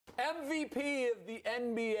MVP of the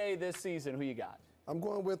NBA this season, who you got? I'm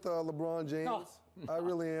going with LeBron James. I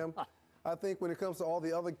really am. I think when it comes to all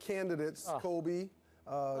the other candidates, Kobe,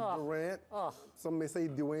 Durant, some may say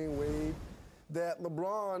Dwayne Wade, that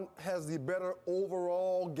LeBron has the better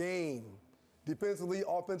overall game. Defensively,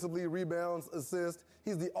 offensively, rebounds, assists.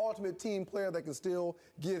 He's the ultimate team player that can still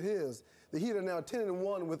get his. The Heat are now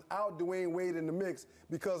 10-1 without Dwayne Wade in the mix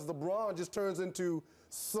because LeBron just turns into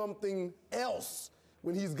something else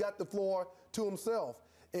when he's got the floor to himself.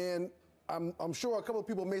 And I'm sure a couple of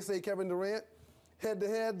people may say Kevin Durant.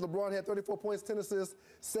 Head-to-head, LeBron had 34 points, 10 assists,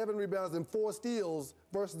 7 rebounds, and 4 steals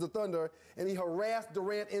versus the Thunder, and he harassed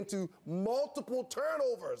Durant into multiple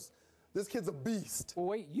turnovers. This kid's a beast. Well,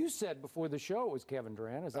 wait, you said before the show it was Kevin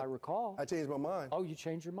Durant, as I recall. I changed my mind. Oh, you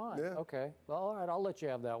changed your mind? Yeah. Okay. Well, all right, I'll let you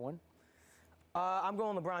have that one. I'm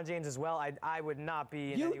going LeBron James as well. I would not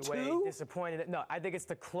be in any way disappointed. No, I think it's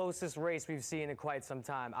the closest race we've seen in quite some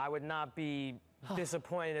time. I would not be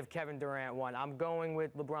disappointed if Kevin Durant won. I'm going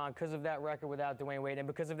with LeBron because of that record without Dwayne Wade and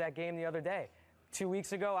because of that game the other day. 2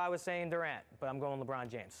 weeks ago, I was saying Durant, but I'm going LeBron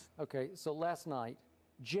James. Okay, so last night,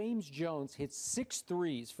 James Jones hit 6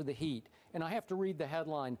 threes for the Heat, and I have to read the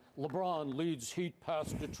headline, LeBron leads Heat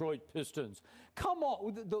past Detroit Pistons. Come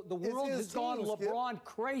on, the world has gone LeBron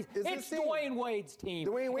crazy. It's Dwayne Wade's team,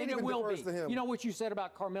 Dwayne Wade and it will be. To him. You know what you said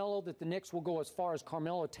about Carmelo, that the Knicks will go as far as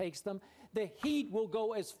Carmelo takes them? The Heat will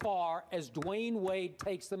go as far as Dwayne Wade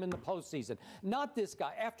takes them in the postseason. Not this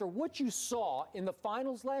guy. After what you saw in the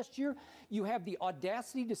finals last year, you have the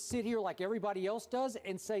audacity to sit here like everybody else does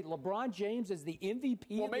and say LeBron James is the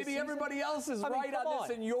MVP. Well, maybe everybody else is right on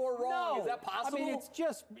this and you're wrong. No. Is that possible? I mean, it's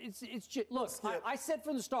just look, I said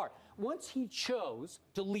from the start, once he chose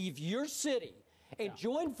to leave your city and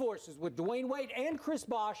join forces with Dwayne Wade and Chris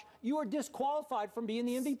Bosh, you are disqualified from being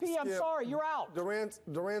the MVP. I'm sorry, you're out. Durant's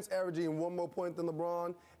averaging 1 more point than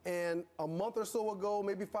LeBron. And a month or so ago,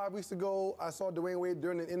 maybe 5 weeks ago, I saw Dwayne Wade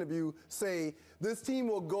during an interview say, this team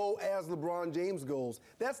will go as LeBron James goes.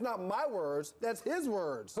 That's not my words. That's his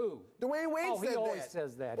words. Who? Dwayne Wade said that. He always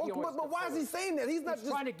says that. Well, but why is he saying that? He's not just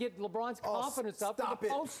trying to get LeBron's confidence up in the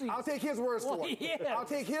postseason. I'll take his words for it. Yeah. I'll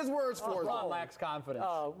take his words for it. LeBron lacks confidence.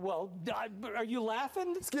 Are you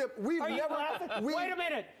laughing? Skip, Wait a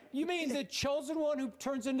minute. You mean the chosen one who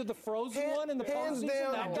turns into the frozen one in the postseason?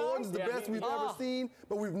 Hands down, Jordan's the best we've ever seen,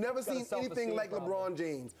 but we've never seen anything like LeBron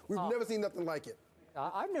James. We've never seen nothing like it.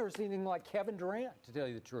 I've never seen anything like Kevin Durant, to tell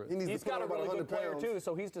you the truth. He's got a really good player, too,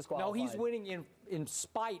 so he's disqualified. No, he's winning in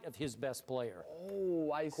spite of his best player.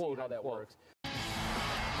 Oh, I see how that works.